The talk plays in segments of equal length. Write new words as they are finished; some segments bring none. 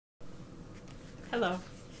Hello.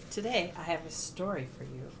 Today I have a story for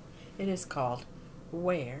you. It is called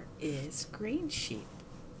Where is Green Sheep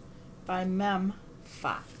by Mem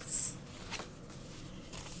Fox.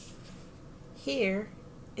 Here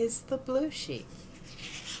is the blue sheep.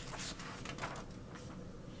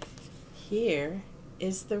 Here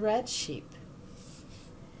is the red sheep.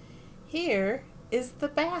 Here is the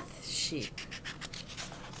bath sheep.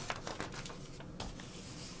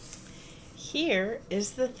 Here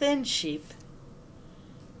is the thin sheep.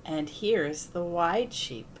 And here is the wide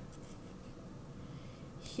sheep.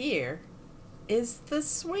 Here is the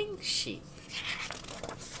swing sheep.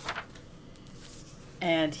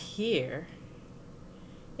 And here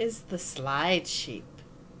is the slide sheep.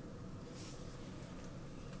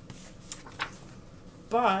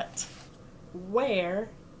 But where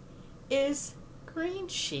is green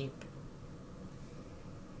sheep?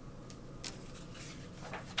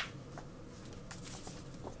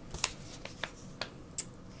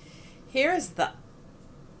 Here is the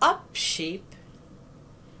up sheep,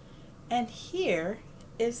 and here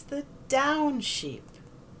is the down sheep.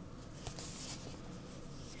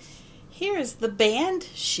 Here is the band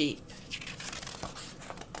sheep.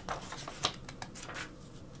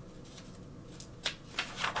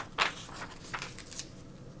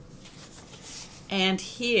 And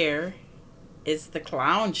here is the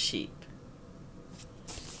clown sheep.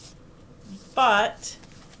 But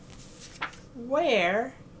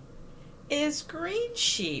where is green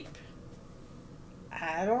sheep?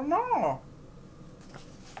 I don't know.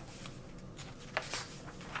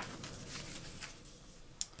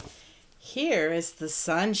 Here is the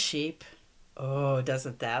sun sheep. Oh,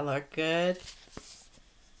 doesn't that look good?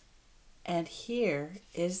 And here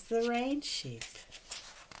is the rain sheep.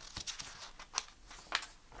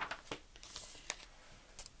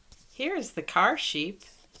 Here is the car sheep.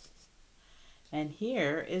 And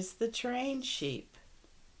here is the train sheep.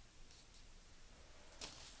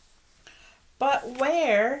 But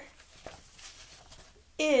where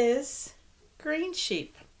is green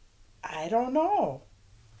sheep? I don't know.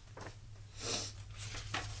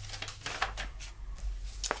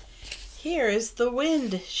 Here is the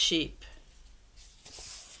wind sheep.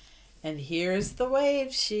 And here is the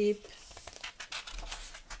wave sheep.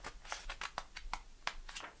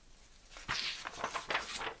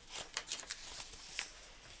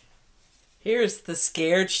 Here's the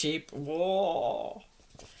scared sheep. Whoa.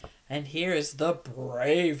 And here is the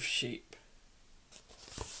brave sheep.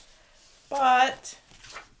 But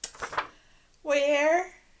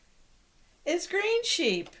where is green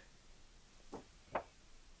sheep?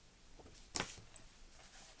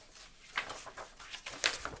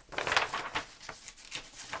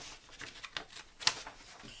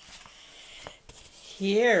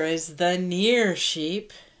 Here is the near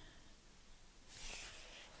sheep.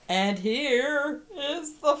 And here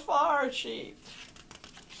is the far sheep.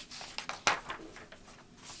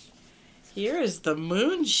 Here is the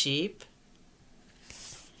moon sheep,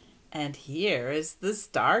 and here is the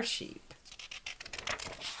star sheep.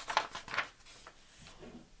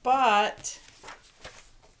 But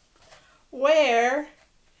where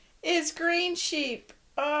is green sheep?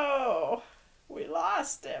 Oh, we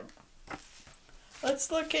lost him.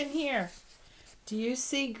 Let's look in here. Do you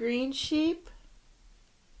see green sheep?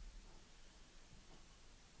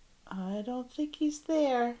 I don't think he's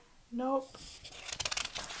there. Nope.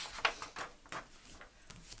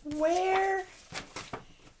 Where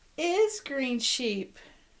is green sheep?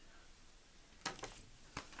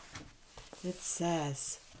 It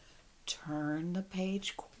says, turn the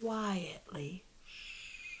page quietly.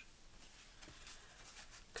 Shh.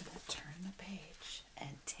 I'm gonna turn the page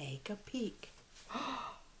and take a peek.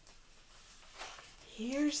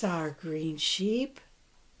 Here's our green sheep.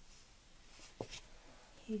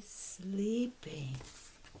 He's sleeping.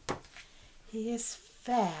 He is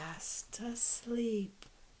fast asleep.